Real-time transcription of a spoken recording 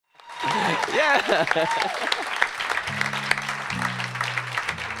Yeah.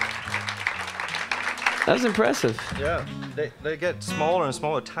 That was impressive. Yeah, they get smaller and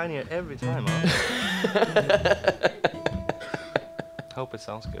smaller, tinier every time, huh? Hope it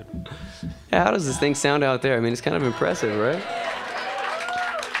sounds good. Yeah, how does this thing sound out there? I mean, it's kind of impressive, right?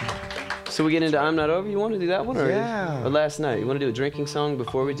 So we get into I'm Not Over. You want to do that one? Or last night? You want to do a drinking song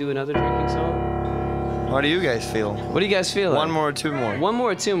before we do another drinking song? How do you guys feel? What do you guys feel like? One more or two more? One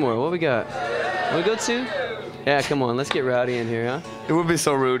more or two more. What we got? Want to go two? Yeah, come on. Let's get rowdy in here, huh? It would be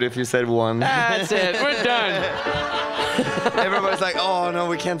so rude if you said one. That's it. We're done. Everybody's like, oh, no,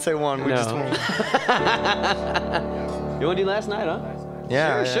 we can't say one. We just won't. You want to do last night, huh?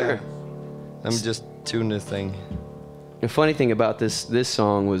 Yeah, Sure. I'm just tuning this thing. The funny thing about this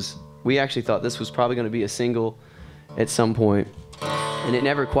song was we actually thought this was probably going to be a single at some point, and it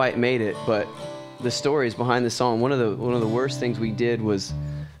never quite made it. But the stories behind the song, one of the worst things we did was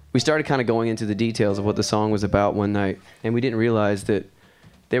we started kind of going into the details of what the song was about one night, and we didn't realize that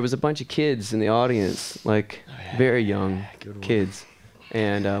there was a bunch of kids in the audience, like very young kids,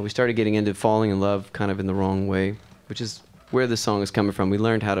 and we started getting into falling in love kind of in the wrong way, which is where the song is coming from. We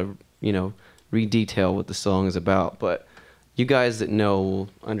learned how to, re-detail what the song is about, but you guys that know will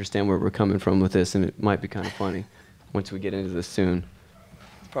understand where we're coming from with this, and it might be kind of funny once we get into this soon.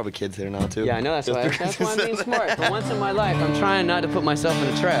 Probably kids here now, too. Yeah, I know. That's why I'm being smart. For once in my life, I'm trying not to put myself in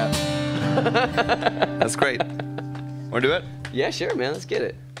a trap. That's great. Want to do it? Yeah, sure, man. Let's get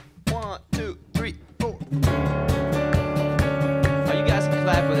it. 1, 2, 3, 4. Oh, you guys can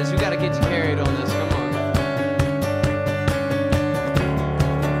clap with us. We got to get you carried on this. Come on.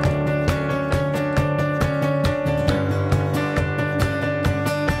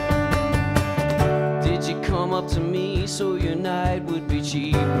 Did you come up to me so your night would be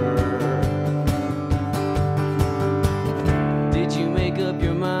cheaper? Did you make up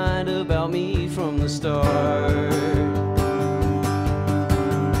your mind about me from the start?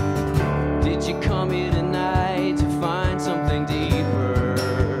 Did you come here tonight to find something deeper?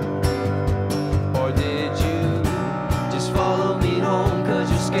 Or did you just follow me home 'cause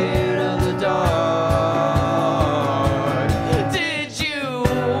you're scared of the dark? Did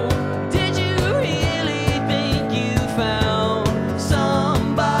you really think you found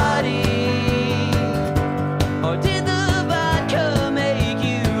somebody? Or did the vodka make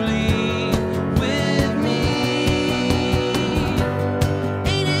you leave with me?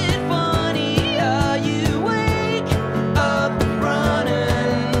 Ain't it funny how you wake up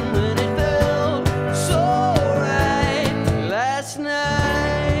running when it felt so right last night?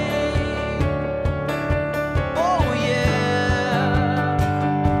 Oh yeah.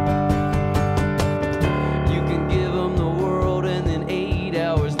 You can give them the world and then 8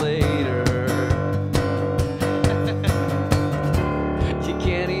 hours later you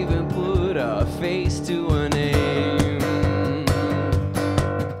can't even put a face to a name.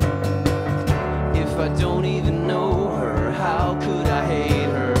 If I don't even know her, how could I hate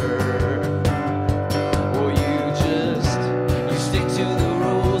her? Or you stick to the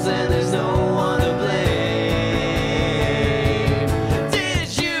rules and there's no one to blame. Did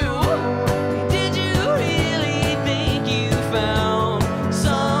you really think you found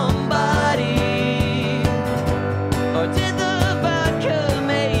somebody? Or did the vodka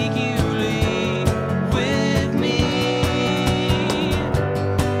make you leave with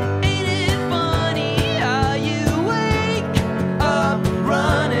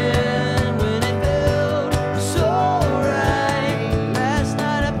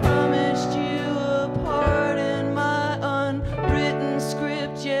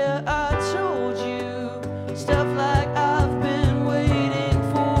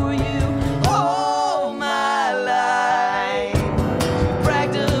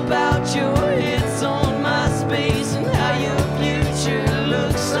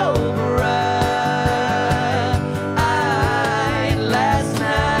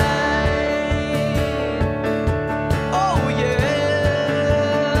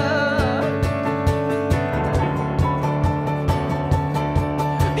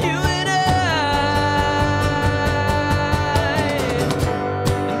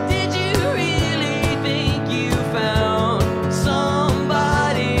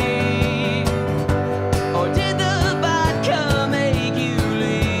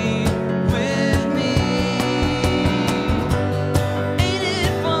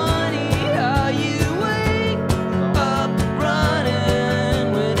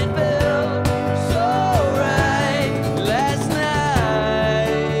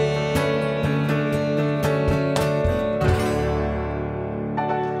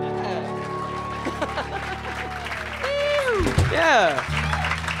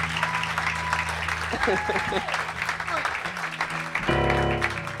it.